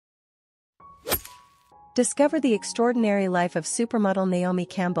Discover the extraordinary life of supermodel Naomi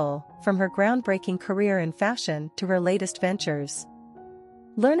Campbell, from her groundbreaking career in fashion to her latest ventures.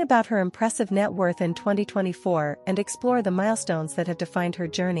 Learn about her impressive net worth in 2024 and explore the milestones that have defined her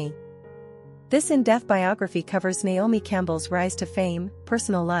journey. This in-depth biography covers Naomi Campbell's rise to fame,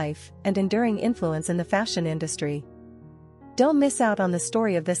 personal life, and enduring influence in the fashion industry. Don't miss out on the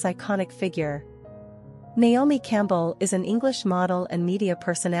story of this iconic figure. Naomi Campbell is an English model and media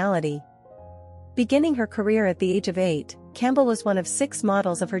personality. Beginning her career at the age of 8, Campbell was one of 6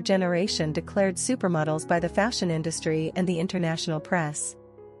 models of her generation declared supermodels by the fashion industry and the international press.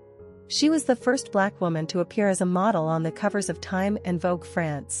 She was the first black woman to appear as a model on the covers of Time and Vogue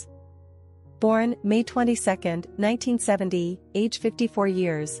France. Born May 22, 1970, age 54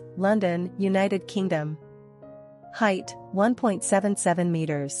 years, London, United Kingdom. Height, 1.77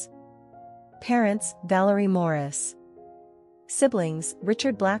 meters. Parents, Valerie Morris. Siblings,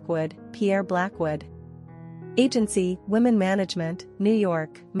 Richard Blackwood, Pierre Blackwood. Agency, Women Management, New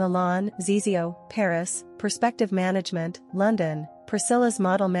York, Milan, Zizio, Paris, Perspective Management, London, Priscilla's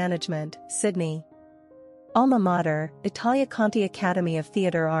Model Management, Sydney. Alma Mater, Italia Conti Academy of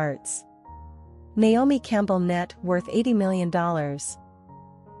Theatre Arts. Naomi Campbell net worth $80 million.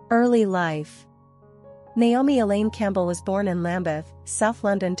 Early life. Naomi Elaine Campbell was born in Lambeth, South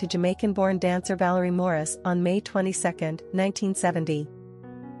London to Jamaican-born dancer Valerie Morris on May 22, 1970.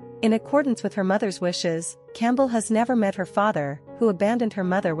 In accordance with her mother's wishes, Campbell has never met her father, who abandoned her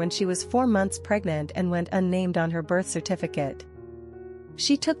mother when she was 4 months pregnant and went unnamed on her birth certificate.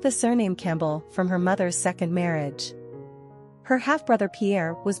 She took the surname Campbell from her mother's second marriage. Her half-brother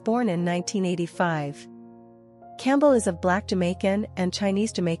Pierre was born in 1985. Campbell is of Black Jamaican and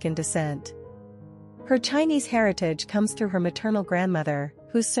Chinese Jamaican descent. Her Chinese heritage comes through her maternal grandmother,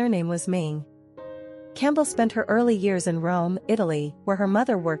 whose surname was Ming. Campbell spent her early years in Rome, Italy, where her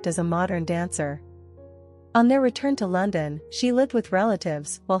mother worked as a modern dancer. On their return to London, she lived with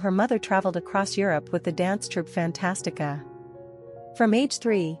relatives while her mother traveled across Europe with the dance troupe Fantastica. From age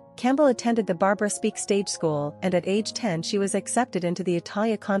 3, Campbell attended the Barbara Speake Stage School, and at age 10 she was accepted into the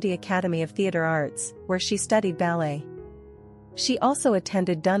Italia Conti Academy of Theatre Arts, where she studied ballet. She also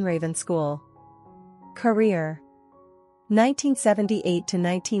attended Dunraven School. Career. 1978 to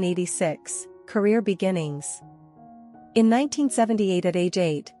 1986, career beginnings. In 1978 at age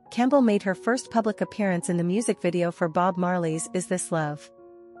 8, Campbell made her first public appearance in the music video for Bob Marley's Is This Love?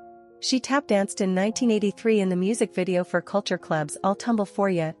 She tap danced in 1983 in the music video for Culture Club's I'll Tumble For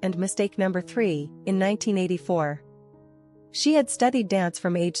Ya and Mistake No. 3, in 1984. She had studied dance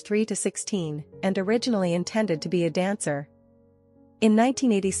from age 3 to 16, and originally intended to be a dancer. In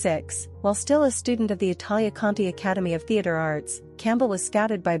 1986, while still a student of the Italia Conti Academy of Theatre Arts, Campbell was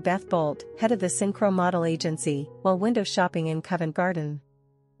scouted by Beth Bolt, head of the Synchro Model Agency, while window shopping in Covent Garden.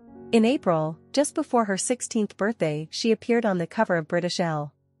 In April, just before her 16th birthday, she appeared on the cover of British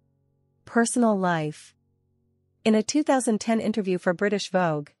Elle. Personal life. In a 2010 interview for British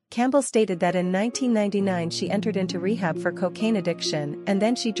Vogue, Campbell stated that in 1999 she entered into rehab for cocaine addiction and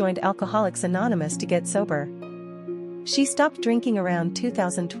then she joined Alcoholics Anonymous to get sober. She stopped drinking around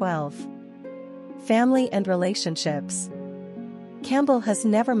 2012. Family and relationships. Campbell has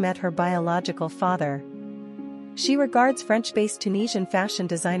never met her biological father. She regards French-based Tunisian fashion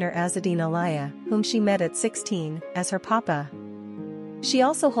designer Azzedine Alaya, whom she met at 16, as her papa. She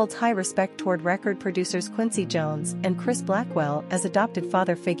also holds high respect toward record producers Quincy Jones and Chris Blackwell as adopted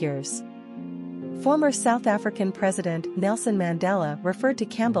father figures. Former South African President Nelson Mandela referred to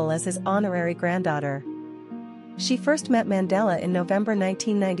Campbell as his honorary granddaughter. She first met Mandela in November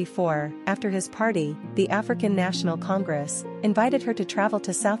 1994, after his party, the African National Congress, invited her to travel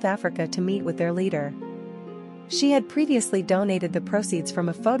to South Africa to meet with their leader. She had previously donated the proceeds from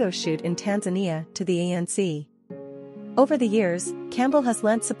a photo shoot in Tanzania to the ANC. Over the years, Campbell has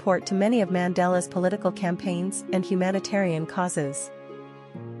lent support to many of Mandela's political campaigns and humanitarian causes.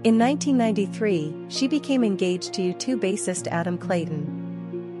 In 1993, she became engaged to U2 bassist Adam Clayton.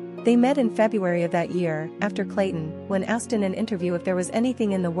 They met in February of that year, after Clayton, when asked in an interview if there was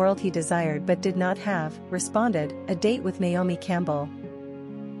anything in the world he desired but did not have, responded, "A date with Naomi Campbell."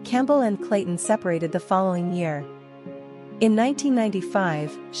 Campbell and Clayton separated the following year. In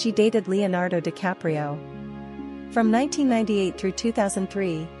 1995, she dated Leonardo DiCaprio. From 1998 through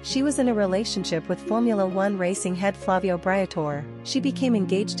 2003, she was in a relationship with Formula One racing head Flavio Briatore. She became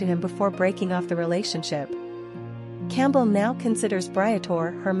engaged to him before breaking off the relationship. Campbell now considers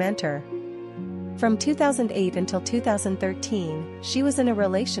Briatore her mentor. From 2008 until 2013, she was in a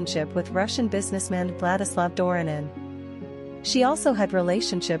relationship with Russian businessman Vladislav Doronin. She also had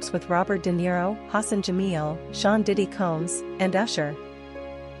relationships with Robert De Niro, Hassan Jameel, Sean Diddy Combs, and Usher.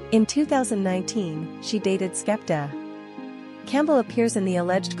 In 2019, she dated Skepta. Campbell appears in the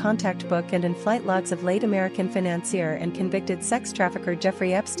alleged contact book and in flight logs of late American financier and convicted sex trafficker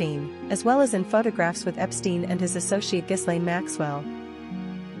Jeffrey Epstein, as well as in photographs with Epstein and his associate Ghislaine Maxwell.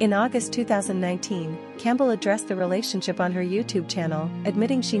 In August 2019, Campbell addressed the relationship on her YouTube channel,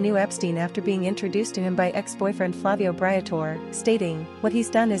 admitting she knew Epstein after being introduced to him by ex-boyfriend Flavio Briatore, stating, "What he's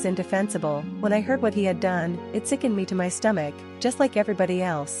done is indefensible. When I heard what he had done, it sickened me to my stomach, just like everybody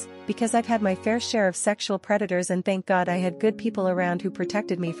else, because I've had my fair share of sexual predators and thank God I had good people around who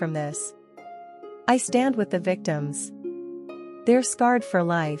protected me from this. I stand with the victims. They're scarred for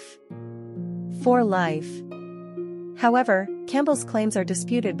life. For life." However, Campbell's claims are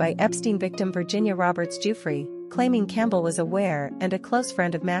disputed by Epstein victim Virginia Roberts Giuffre, claiming Campbell was aware and a close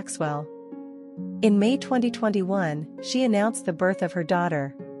friend of Maxwell. In May 2021, she announced the birth of her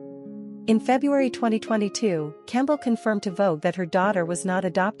daughter. In February 2022, Campbell confirmed to Vogue that her daughter was not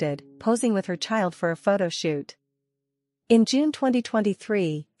adopted, posing with her child for a photo shoot. In June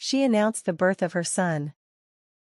 2023, she announced the birth of her son.